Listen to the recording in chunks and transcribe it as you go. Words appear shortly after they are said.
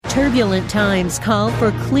Turbulent times call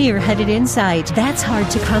for clear-headed insight. That's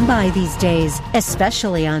hard to come by these days,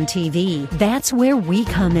 especially on TV. That's where we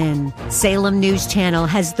come in. Salem News Channel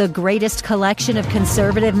has the greatest collection of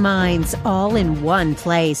conservative minds all in one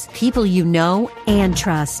place. People you know and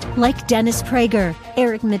trust, like Dennis Prager,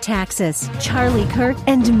 Eric Metaxas, Charlie Kirk,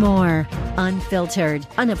 and more. Unfiltered,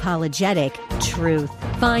 unapologetic truth.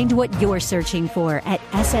 Find what you're searching for at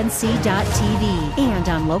snc.tv and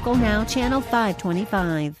on Local Now, Channel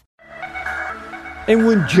 525. And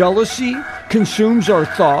when jealousy consumes our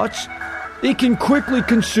thoughts, it can quickly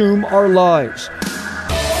consume our lives.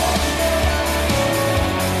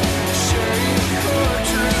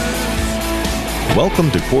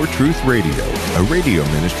 Welcome to Core Truth Radio, a radio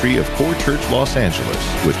ministry of Core Church Los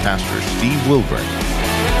Angeles with Pastor Steve Wilburn.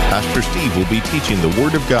 Pastor Steve will be teaching the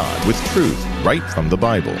Word of God with truth right from the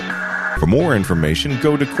Bible. For more information,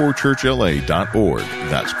 go to corechurchla.org.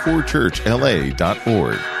 That's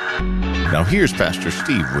corechurchla.org. Now here's Pastor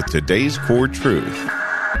Steve with today's Core Truth.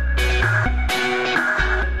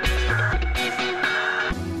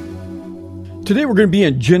 Today we're going to be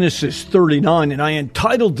in Genesis 39, and I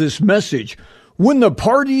entitled this message, When the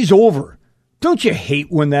Party's Over. Don't you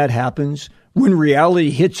hate when that happens? When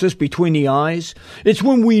reality hits us between the eyes? It's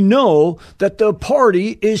when we know that the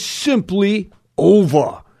party is simply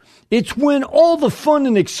over. It's when all the fun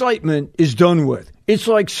and excitement is done with. It's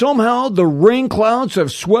like somehow the rain clouds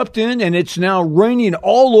have swept in and it's now raining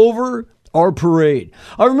all over our parade.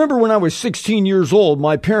 I remember when I was 16 years old,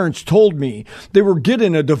 my parents told me they were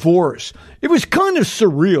getting a divorce. It was kind of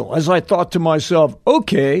surreal as I thought to myself,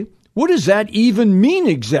 okay, what does that even mean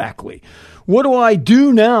exactly? What do I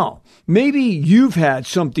do now? Maybe you've had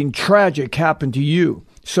something tragic happen to you.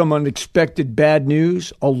 Some unexpected bad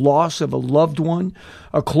news, a loss of a loved one,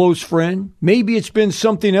 a close friend. Maybe it's been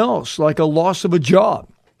something else, like a loss of a job.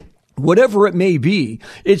 Whatever it may be,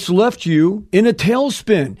 it's left you in a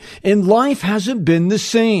tailspin, and life hasn't been the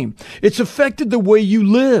same. It's affected the way you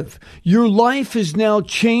live. Your life is now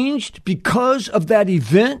changed because of that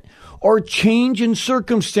event or change in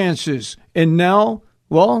circumstances. And now,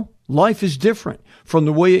 well, life is different from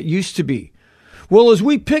the way it used to be. Well, as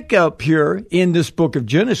we pick up here in this book of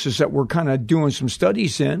Genesis that we're kind of doing some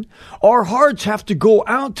studies in, our hearts have to go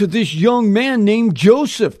out to this young man named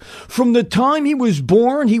Joseph. From the time he was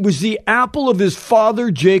born, he was the apple of his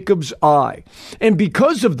father Jacob's eye. And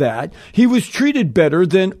because of that, he was treated better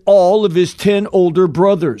than all of his 10 older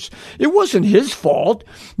brothers. It wasn't his fault.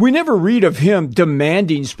 We never read of him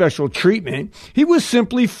demanding special treatment. He was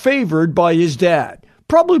simply favored by his dad.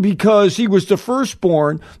 Probably because he was the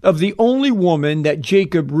firstborn of the only woman that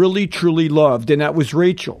Jacob really truly loved, and that was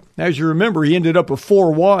Rachel. As you remember, he ended up with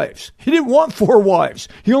 4 wives. He didn't want 4 wives.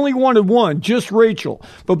 He only wanted one, just Rachel.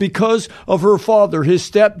 But because of her father, his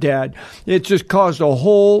stepdad, it just caused a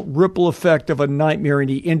whole ripple effect of a nightmare, and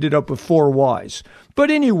he ended up with 4 wives.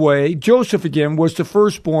 But anyway, Joseph again was the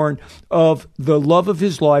firstborn of the love of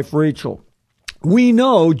his life, Rachel. We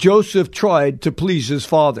know Joseph tried to please his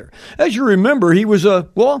father. As you remember, he was a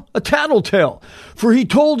tattletale. For he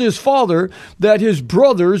told his father that his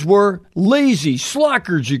brothers were lazy,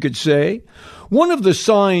 slackers, you could say. One of the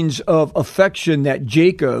signs of affection that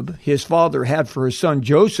Jacob, his father, had for his son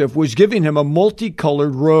Joseph was giving him a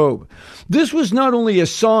multicolored robe. This was not only a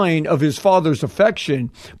sign of his father's affection,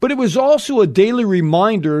 but it was also a daily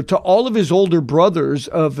reminder to all of his older brothers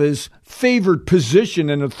of his favored position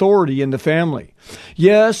and authority in the family.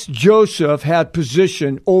 Yes, Joseph had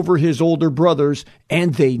position over his older brothers,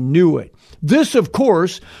 and they knew it. This, of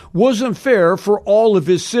course, wasn't fair for all of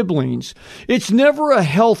his siblings. It's never a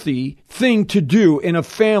healthy thing to do in a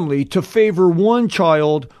family to favor one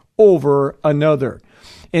child over another.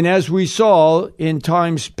 And as we saw in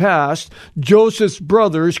times past, Joseph's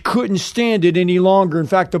brothers couldn't stand it any longer. In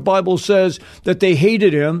fact, the Bible says that they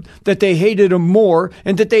hated him more,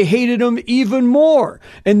 and that they hated him even more.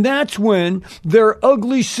 And that's when their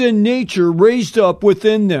ugly sin nature raised up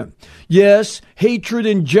within them. Yes, hatred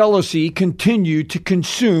and jealousy continue to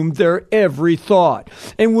consume their every thought.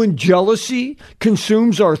 And when jealousy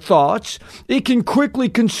consumes our thoughts, it can quickly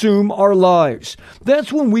consume our lives.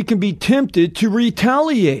 That's when we can be tempted to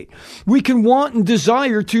retaliate. We can want and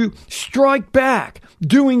desire to strike back,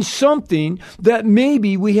 doing something that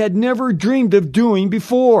maybe we had never dreamed of doing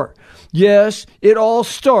before. Yes, it all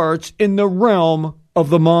starts in the realm of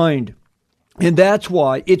the mind. And that's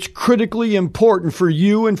why it's critically important for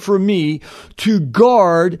you and for me to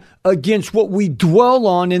guard against what we dwell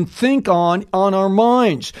on and think on our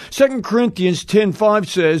minds. 2 Corinthians 10:5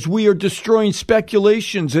 says, we are destroying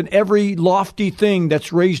speculations and every lofty thing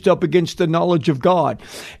that's raised up against the knowledge of God.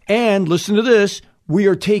 And listen to this, we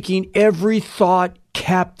are taking every thought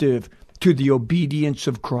captive to the obedience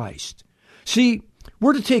of Christ. See,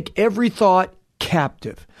 we're to take every thought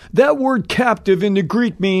captive. That word captive in the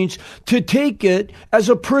Greek means to take it as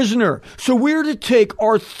a prisoner. So we're to take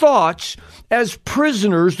our thoughts as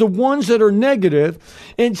prisoners, the ones that are negative.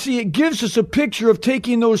 And see, it gives us a picture of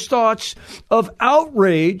taking those thoughts of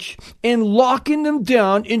outrage and locking them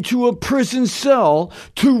down into a prison cell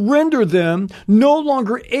to render them no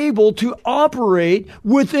longer able to operate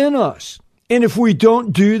within us. And if we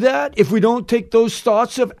don't do that, if we don't take those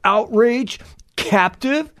thoughts of outrage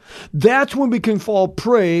captive, that's when we can fall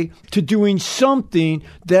prey to doing something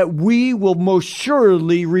that we will most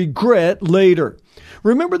surely regret later.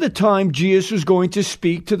 Remember the time Jesus was going to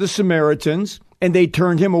speak to the Samaritans and they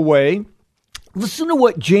turned him away? Listen to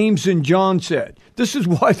what James and John said. This is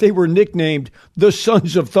why they were nicknamed the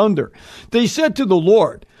sons of thunder. They said to the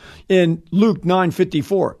Lord in Luke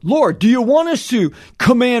 9:54, Lord, do you want us to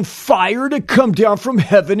command fire to come down from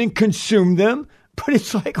heaven and consume them? But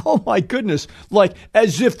it's like, oh my goodness, like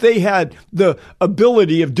as if they had the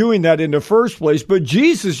ability of doing that in the first place. But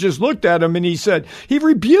Jesus just looked at them and he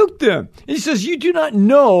rebuked them. He says, you do not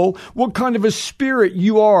know what kind of a spirit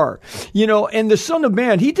you are. And the Son of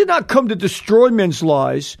Man, he did not come to destroy men's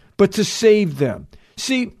lives, but to save them.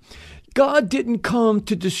 See, God didn't come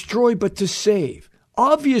to destroy, but to save.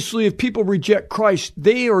 Obviously, if people reject Christ,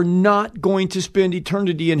 they are not going to spend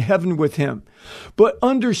eternity in heaven with him. But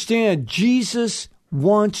understand, Jesus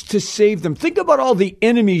wants to save them. Think about all the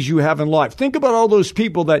enemies you have in life. Think about all those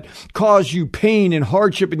people that cause you pain and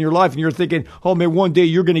hardship in your life. And you're thinking, oh man, one day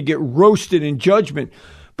you're going to get roasted in judgment.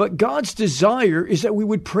 But God's desire is that we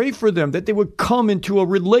would pray for them, that they would come into a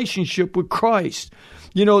relationship with Christ.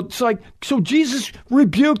 It's like, so Jesus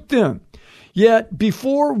rebuked them. Yet,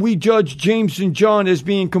 before we judge James and John as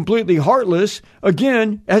being completely heartless,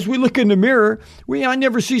 again, as we look in the mirror, I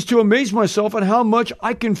never cease to amaze myself on how much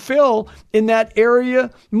I can fail in that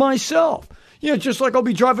area myself. Just like I'll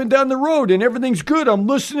be driving down the road and everything's good. I'm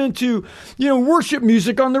listening to, worship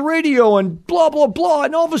music on the radio and blah, blah, blah.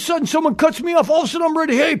 And all of a sudden someone cuts me off. All of a sudden I'm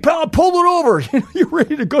ready. Hey, pal, pull it over. You're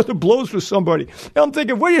ready to go to blows with somebody. And I'm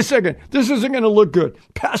thinking, wait a second. This isn't going to look good.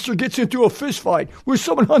 Pastor gets into a fist fight with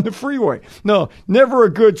someone on the freeway. No, never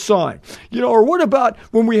a good sign. Or what about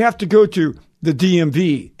when we have to go to the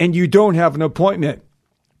DMV and you don't have an appointment?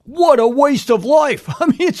 What a waste of life. I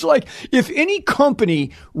mean, it's like if any company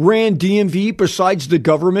ran DMV besides the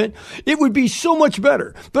government, it would be so much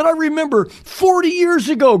better. But I remember 40 years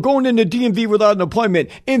ago going into DMV without an appointment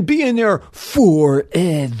and being there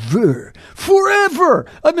forever.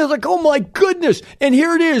 I mean, like, oh my goodness. And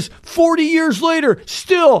here it is 40 years later.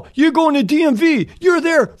 Still, you're going to DMV. You're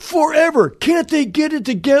there forever. Can't they get it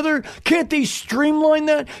together? Can't they streamline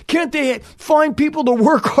that? Can't they find people to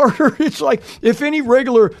work harder? It's like if any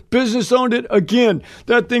regular business owned it, again,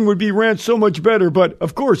 that thing would be ran so much better. But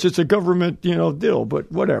of course, it's a government, deal,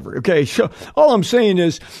 but whatever. Okay. So all I'm saying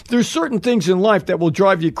is there's certain things in life that will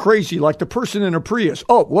drive you crazy, like the person in a Prius.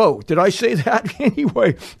 Oh, whoa. Did I say that?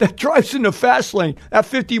 Anyway, that drives in the fast lane at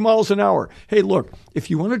 50 miles an hour. Hey, look, if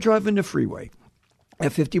you want to drive in the freeway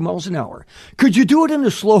at 50 miles an hour, could you do it in the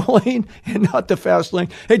slow lane and not the fast lane?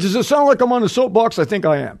 Hey, does it sound like I'm on a soapbox? I think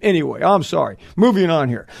I am. Anyway, I'm sorry. Moving on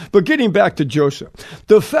here. But getting back to Joseph,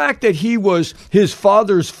 the fact that he was his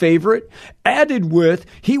father's favorite, added with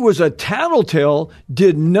he was a tattletale,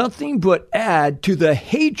 did nothing but add to the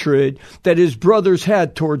hatred that his brothers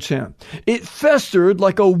had towards him. It festered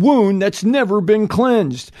like a wound that's never been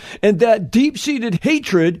cleansed. And that deep-seated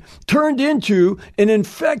hatred turned into an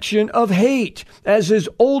infection of hate as his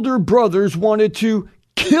older brothers wanted to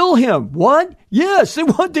kill him. What? Yes, they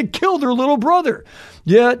wanted to kill their little brother.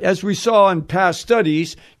 Yet, as we saw in past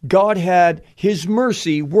studies, God had his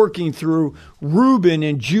mercy working through Reuben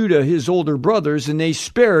and Judah, his older brothers, and they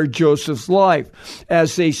spared Joseph's life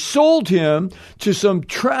as they sold him to some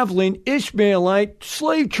traveling Ishmaelite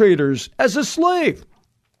slave traders as a slave.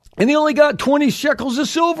 And he only got 20 shekels of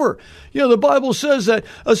silver. The Bible says that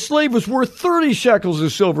a slave was worth 30 shekels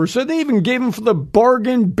of silver. So they even gave him for the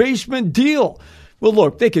bargain basement deal. Well,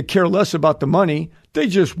 look, they could care less about the money. They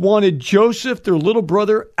just wanted Joseph, their little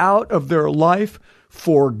brother, out of their life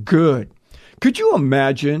for good. Could you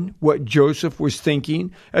imagine what Joseph was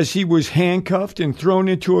thinking as he was handcuffed and thrown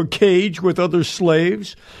into a cage with other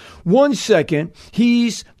slaves? 1 second,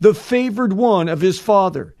 he's the favored one of his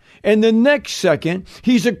father. And the next second,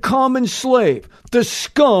 he's a common slave, the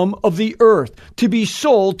scum of the earth, to be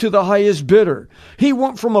sold to the highest bidder. He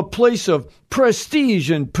went from a place of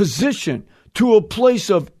prestige and position to a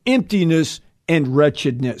place of emptiness and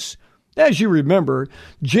wretchedness. As you remember,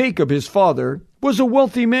 Jacob, his father, was a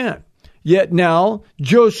wealthy man. Yet now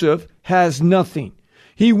Joseph has nothing.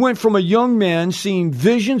 He went from a young man seeing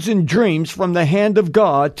visions and dreams from the hand of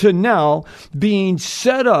God to now being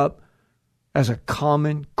set up as a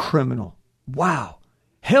common criminal. Wow.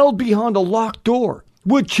 Held behind a locked door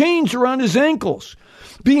with chains around his ankles,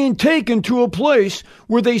 being taken to a place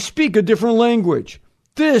where they speak a different language.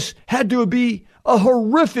 This had to be a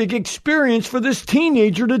horrific experience for this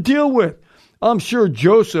teenager to deal with. I'm sure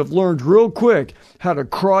Joseph learned real quick how to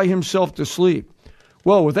cry himself to sleep.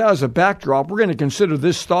 Well, with that as a backdrop, we're going to consider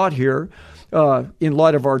this thought here in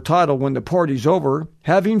light of our title, When the Party's Over,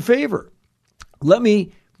 Having Favor. Let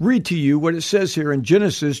me read to you what it says here in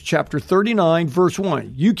Genesis chapter 39, verse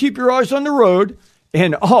 1. You keep your eyes on the road,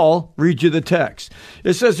 and I'll read you the text.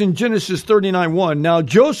 It says in Genesis 39:1, Now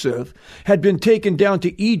Joseph had been taken down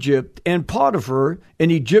to Egypt, and Potiphar, an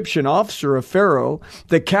Egyptian officer of Pharaoh,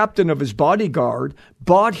 the captain of his bodyguard,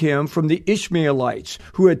 bought him from the Ishmaelites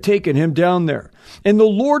who had taken him down there. And the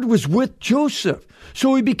Lord was with Joseph,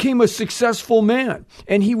 so he became a successful man,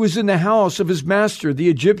 and he was in the house of his master, the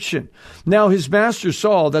Egyptian. Now his master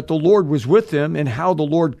saw that the Lord was with him, and how the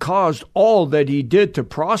Lord caused all that he did to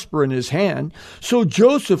prosper in his hand. So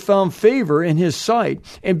Joseph found favor in his sight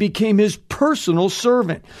and became his personal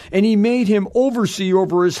servant, and he made him overseer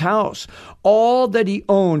over his house. All that he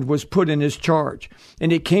owned was put in his charge.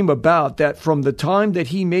 And it came about that from the time that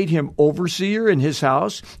he made him overseer in his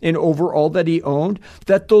house and over all that he owned,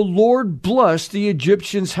 that the Lord blessed the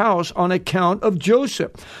Egyptian's house on account of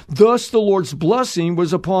Joseph. Thus the Lord's blessing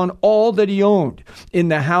was upon all that he owned, in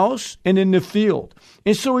the house and in the field.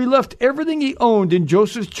 And so he left everything he owned in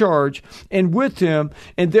Joseph's charge and with him,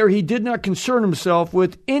 and there he did not concern himself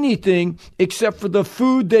with anything except for the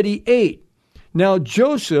food that he ate. Now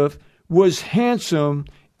Joseph was handsome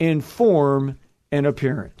in form and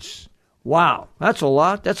appearance. Wow, that's a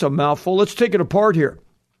lot. That's a mouthful. Let's take it apart here.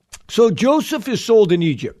 So Joseph is sold in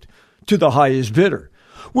Egypt to the highest bidder,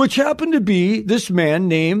 which happened to be this man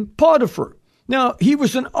named Potiphar. Now, he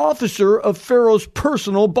was an officer of Pharaoh's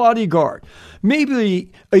personal bodyguard,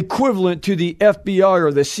 maybe equivalent to the FBI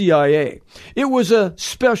or the CIA. It was a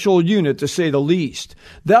special unit, to say the least,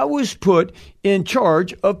 that was put in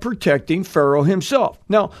charge of protecting Pharaoh himself.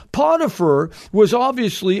 Now, Potiphar was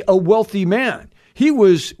obviously a wealthy man. He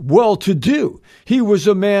was well-to-do. He was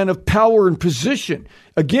a man of power and position.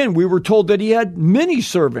 Again, we were told that he had many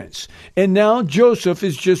servants, and now Joseph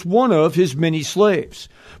is just one of his many slaves.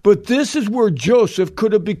 But this is where Joseph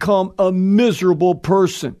could have become a miserable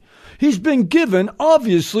person. He's been given,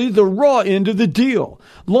 obviously, the raw end of the deal.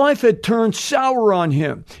 Life had turned sour on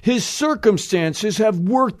him. His circumstances have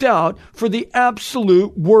worked out for the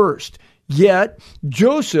absolute worst. Yet,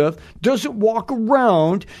 Joseph doesn't walk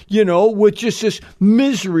around, with just this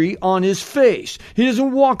misery on his face. He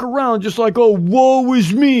doesn't walk around just like, oh, woe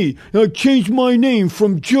is me. I changed my name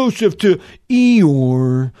from Joseph to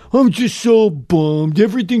Eeyore. I'm just so bummed.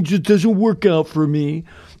 Everything just doesn't work out for me.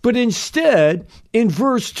 But instead, in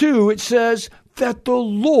verse 2, it says that the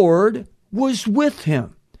Lord was with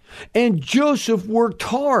him. And Joseph worked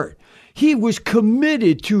hard. He was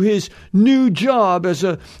committed to his new job as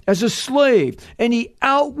a slave, and he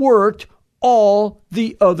outworked all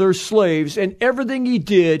the other slaves, and everything he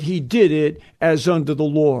did it as unto the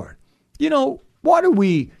Lord. Why do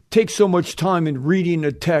we take so much time in reading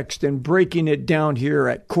a text and breaking it down here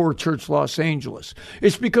at Core Church Los Angeles?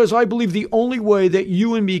 It's because I believe the only way that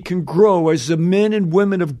you and me can grow as the men and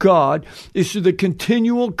women of God is through the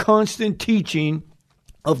continual, constant teaching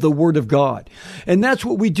of the Word of God. And that's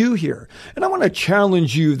what we do here. And I want to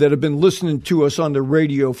challenge you that have been listening to us on the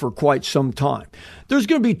radio for quite some time. There's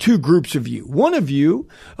going to be two groups of you. One of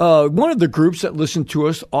the groups that listen to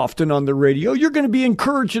us often on the radio, you're going to be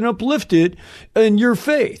encouraged and uplifted in your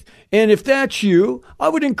faith. And if that's you, I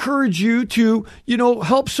would encourage you to,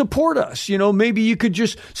 help support us. Maybe you could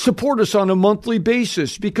just support us on a monthly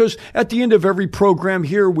basis, because at the end of every program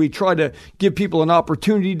here, we try to give people an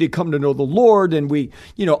opportunity to come to know the Lord, and we,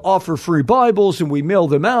 offer free Bibles and we mail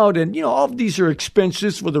them out. And, all of these are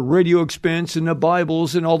expenses for the radio expense and the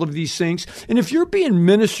Bibles and all of these things. And if you're being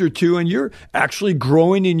ministered to and you're actually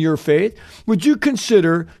growing in your faith, would you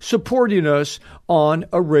consider supporting us on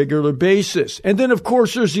a regular basis? And then, of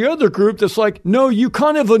course, there's the other group that's like, no, you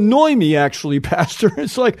kind of annoy me, actually, Pastor.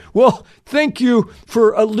 It's like, well, thank you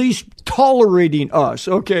for at least tolerating us.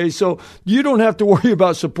 Okay, so you don't have to worry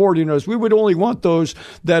about supporting us. We would only want those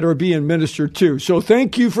that are being ministered to. So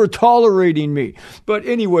thank you for tolerating me. But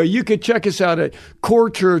anyway, you could check us out at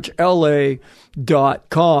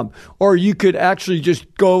corechurchla.com, or you could actually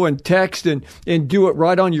just go and text and do it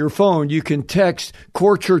right on your phone. You can text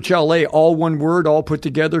Core Church LA, all one word, all put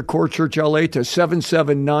together, Core Church LA to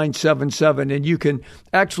 77977, and you can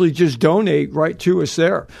actually just donate right to us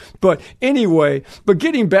there. But anyway,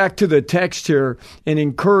 getting back to the text here and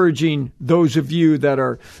encouraging those of you that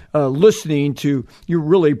are listening to, you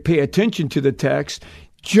really pay attention to the text.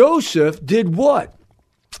 Joseph did what?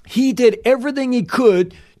 He did everything he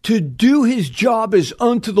could to do his job as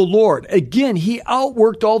unto the Lord. Again, he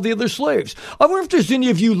outworked all the other slaves. I wonder if there's any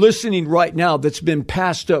of you listening right now that's been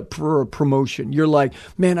passed up for a promotion. You're like,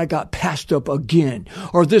 man, I got passed up again.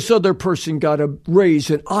 Or this other person got a raise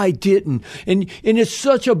and I didn't. And it's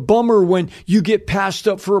such a bummer when you get passed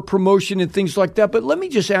up for a promotion and things like that. But let me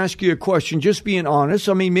just ask you a question, just being honest.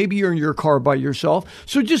 I mean, maybe you're in your car by yourself.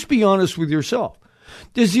 So just be honest with yourself.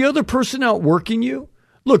 Is the other person outworking you?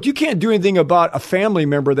 Look, you can't do anything about a family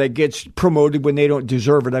member that gets promoted when they don't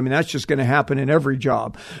deserve it. I mean, that's just going to happen in every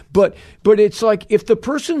job. But it's like, if the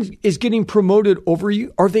person is getting promoted over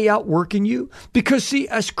you, are they outworking you? Because see,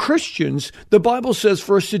 as Christians, the Bible says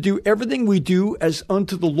for us to do everything we do as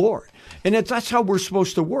unto the Lord. And that's how we're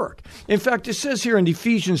supposed to work. In fact, it says here in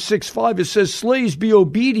Ephesians 6:5, it says, slaves, be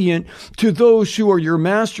obedient to those who are your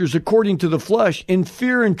masters according to the flesh, in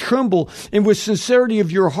fear and tremble, and with sincerity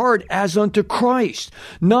of your heart as unto Christ,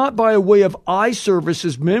 not by a way of eye service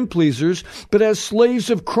as men pleasers, but as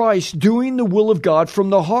slaves of Christ, doing the will of God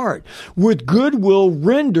from the heart, with good will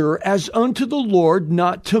render as unto the Lord,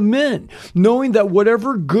 not to men, knowing that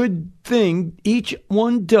whatever good thing each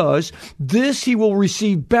one does, this he will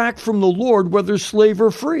receive back from the Lord, whether slave or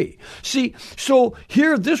free. See, so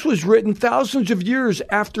here, this was written thousands of years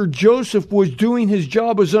after Joseph was doing his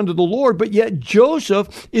job as unto the Lord, but yet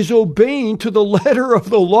Joseph is obeying to the letter of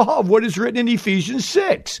the law of what is written in Ephesians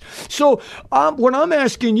 6. So what I'm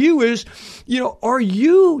asking you is, are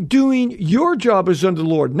you doing your job as unto the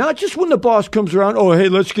Lord? Not just when the boss comes around, oh, hey,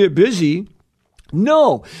 let's get busy.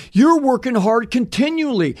 No, you're working hard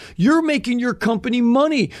continually. You're making your company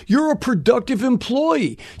money. You're a productive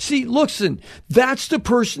employee. See, listen, that's the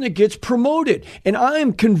person that gets promoted. And I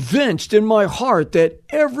am convinced in my heart that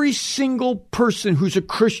every single person who's a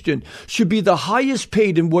Christian should be the highest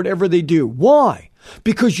paid in whatever they do. Why?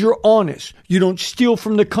 Because you're honest. You don't steal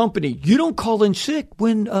from the company. You don't call in sick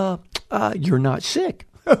when you're not sick.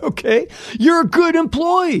 Okay, you're a good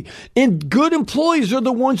employee, and good employees are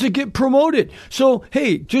the ones that get promoted. So,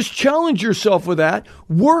 hey, just challenge yourself with that.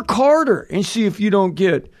 Work harder and see if you don't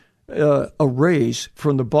get a raise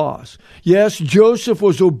from the boss. Yes, Joseph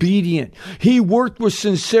was obedient. He worked with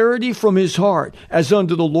sincerity from his heart as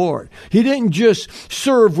unto the Lord. He didn't just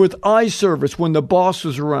serve with eye service when the boss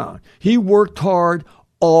was around. He worked hard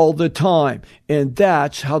all the time, and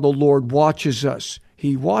that's how the Lord watches us.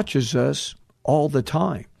 He watches us all the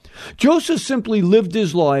time. Joseph simply lived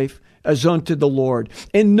his life as unto the Lord.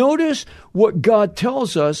 And notice what God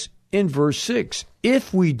tells us in verse 6.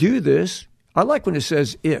 If we do this, I like when it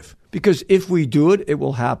says if, because if we do it, it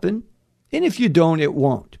will happen. And if you don't, it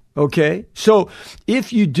won't. Okay? So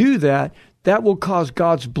if you do that, that will cause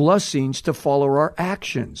God's blessings to follow our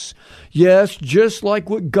actions. Yes, just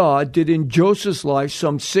like what God did in Joseph's life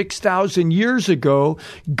some 6,000 years ago,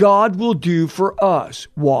 God will do for us.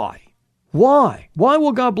 Why? Why? Why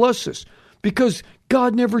will God bless us? Because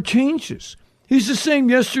God never changes. He's the same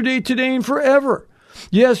yesterday, today, and forever.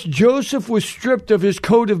 Yes, Joseph was stripped of his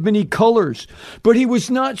coat of many colors, but he was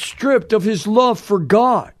not stripped of his love for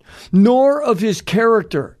God, nor of his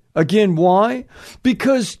character. Again, why?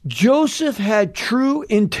 Because Joseph had true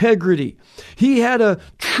integrity. He had a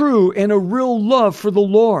true and a real love for the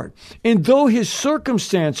Lord. And though his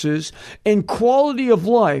circumstances and quality of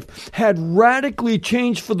life had radically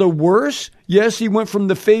changed for the worse, yes, he went from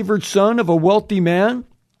the favored son of a wealthy man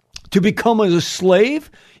to become a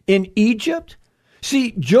slave in Egypt.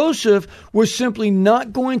 See, Joseph was simply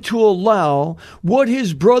not going to allow what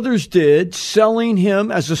his brothers did, selling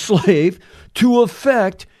him as a slave, to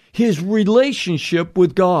affect his relationship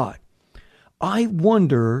with God. I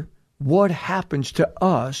wonder what happens to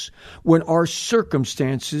us when our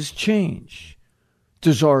circumstances change.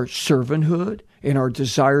 Does our servanthood and our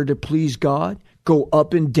desire to please God go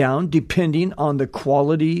up and down depending on the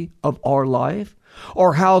quality of our life,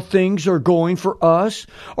 or how things are going for us,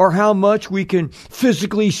 or how much we can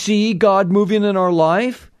physically see God moving in our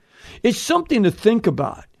life? It's something to think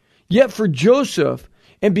about. Yet for Joseph,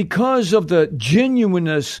 And because of the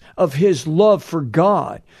genuineness of his love for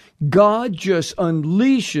God, God just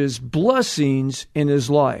unleashes blessings in his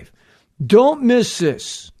life. Don't miss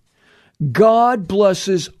this. God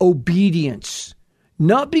blesses obedience,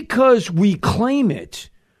 not because we claim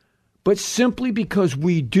it, but simply because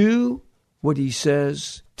we do what he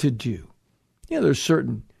says to do. You know, there's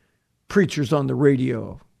certain preachers on the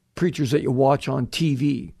radio, preachers that you watch on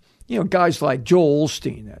TV, you know, guys like Joel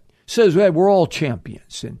Osteen that says, hey, we're all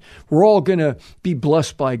champions and we're all going to be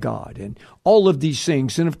blessed by God and all of these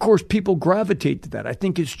things. And of course, people gravitate to that. I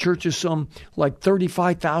think his church is some like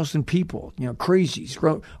 35,000 people, you know, crazies,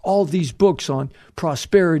 wrote all these books on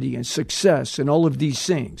prosperity and success and all of these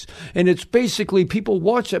things. And it's basically people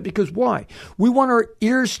watch that because why? We want our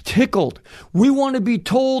ears tickled. We want to be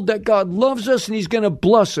told that God loves us and he's going to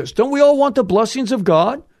bless us. Don't we all want the blessings of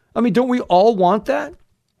God? I mean, don't we all want that?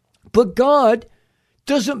 But God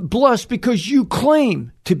doesn't bless because you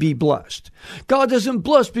claim to be blessed. God doesn't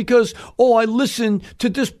bless because, oh, I listened to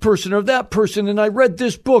this person or that person and I read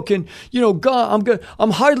this book and, you know, God,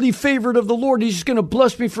 I'm highly favored of the Lord. He's going to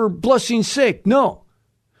bless me for blessing's sake. No.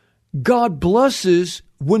 God blesses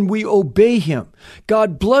when we obey him.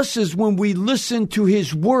 God blesses when we listen to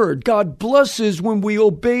his word. God blesses when we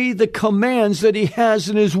obey the commands that he has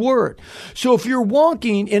in his word. So if you're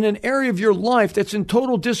walking in an area of your life that's in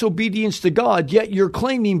total disobedience to God, yet you're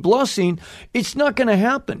claiming blessing, it's not going to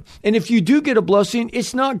happen. And if you do get a blessing,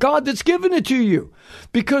 it's not God that's given it to you.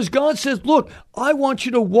 Because God says, look, I want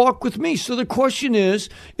you to walk with me. So the question is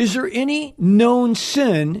there any known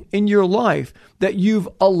sin in your life that you've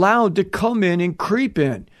allowed to come in and creep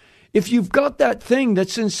in? If you've got that thing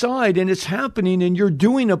that's inside and it's happening and you're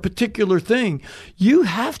doing a particular thing, you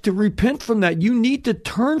have to repent from that. You need to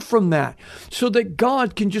turn from that so that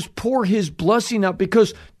God can just pour his blessing out.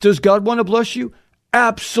 Because does God want to bless you?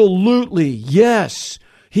 Absolutely, yes.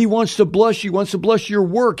 He wants to bless you. He wants to bless your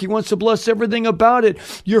work. He wants to bless everything about it.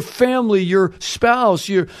 Your family, your spouse,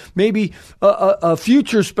 your maybe a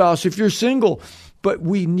future spouse if you're single. But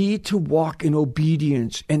we need to walk in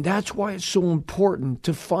obedience. And that's why it's so important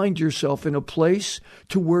to find yourself in a place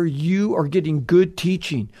to where you are getting good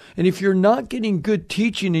teaching. And if you're not getting good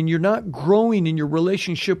teaching and you're not growing in your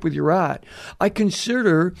relationship with your aunt, I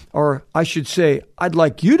consider, or I should say, I'd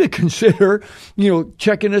like you to consider,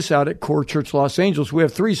 checking us out at Core Church Los Angeles. We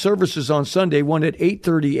have 3 services on Sunday, one at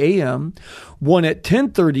 8:30 a.m., one at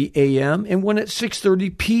 10:30 a.m., and one at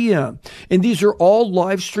 6:30 p.m. And these are all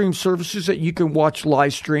live stream services that you can watch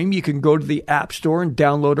live stream. You can go to the App Store and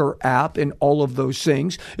download our app and all of those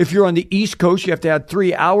things. If you're on the East Coast, you have to add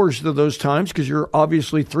 3 hours to those times because you're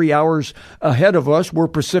obviously 3 hours ahead of us. We're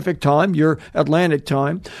Pacific time, you're Atlantic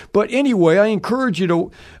time. But anyway, I encourage you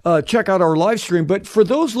to check out our live stream. But for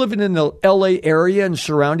those living in the LA area and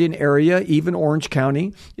surrounding area, even Orange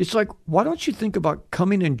County, it's like, why don't you think about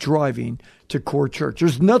coming and driving to Core Church?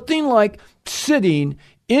 There's nothing like sitting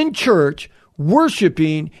in church,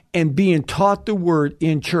 worshiping and being taught the word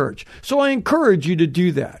in church. So I encourage you to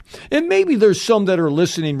do that. And maybe there's some that are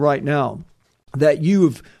listening right now that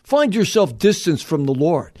find yourself distanced from the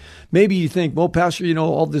Lord. Maybe you think, well, Pastor,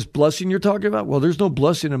 all this blessing you're talking about, well, there's no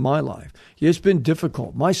blessing in my life. It's been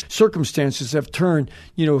difficult. My circumstances have turned,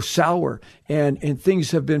 sour and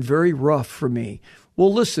things have been very rough for me.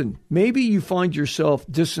 Well, listen, maybe you find yourself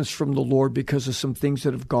distanced from the Lord because of some things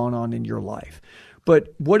that have gone on in your life.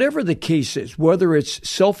 But whatever the case is, whether it's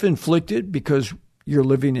self-inflicted because you're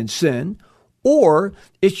living in sin, or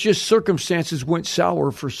it's just circumstances went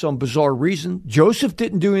sour for some bizarre reason. Joseph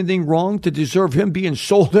didn't do anything wrong to deserve him being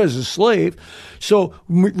sold as a slave. So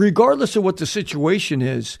regardless of what the situation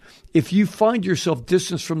is, if you find yourself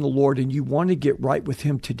distanced from the Lord and you want to get right with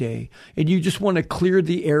him today, and you just want to clear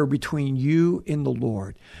the air between you and the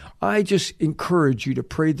Lord, I just encourage you to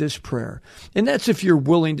pray this prayer. And that's if you're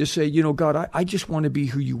willing to say, God, I just want to be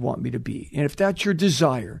who you want me to be. And if that's your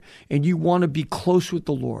desire and you want to be close with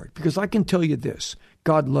the Lord, because I can tell you this,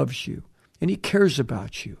 God loves you and he cares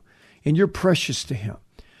about you and you're precious to him.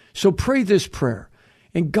 So pray this prayer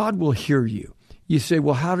and God will hear you. You say,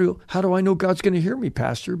 well, how do I know God's going to hear me,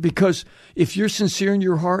 Pastor? Because if you're sincere in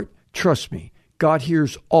your heart, trust me, God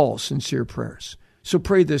hears all sincere prayers. So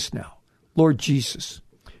pray this now. Lord Jesus,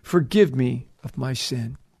 forgive me of my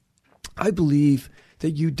sin. I believe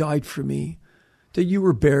that you died for me, that you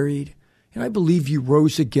were buried, and I believe you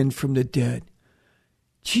rose again from the dead.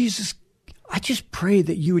 Jesus, I just pray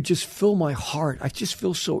that you would just fill my heart. I just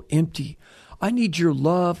feel so empty. I need your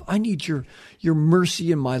love. I need your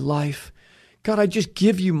mercy in my life. God, I just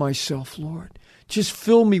give you myself, Lord. Just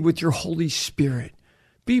fill me with your Holy Spirit.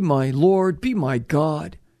 Be my Lord, be my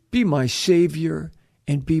God, be my Savior,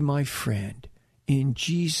 and be my friend. In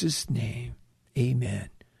Jesus' name, amen.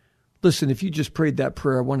 Listen, if you just prayed that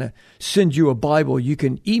prayer, I want to send you a Bible. You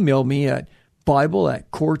can email me at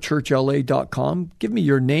bible@corechurchla.com. Give me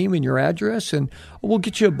your name and your address, and we'll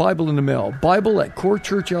get you a Bible in the mail.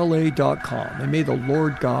 Bible@corechurchla.com. And may the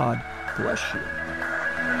Lord God bless you.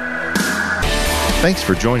 Thanks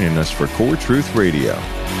for joining us for Core Truth Radio.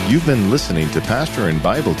 You've been listening to Pastor and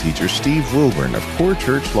Bible teacher Steve Wilburn of Core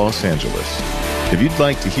Church Los Angeles. If you'd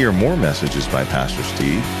like to hear more messages by Pastor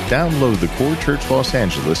Steve, download the Core Church Los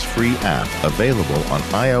Angeles free app available on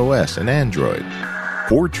iOS and Android.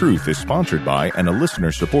 Core Truth is sponsored by and a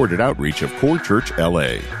listener-supported outreach of Core Church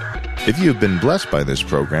LA. If you have been blessed by this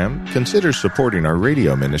program, consider supporting our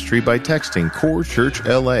radio ministry by texting Core Church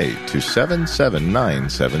LA to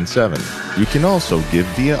 77977. You can also give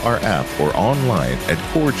via our app or online at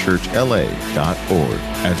corechurchla.org,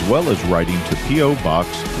 as well as writing to P.O. Box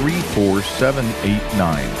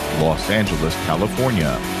 34789, Los Angeles,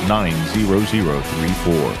 California,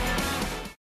 90034.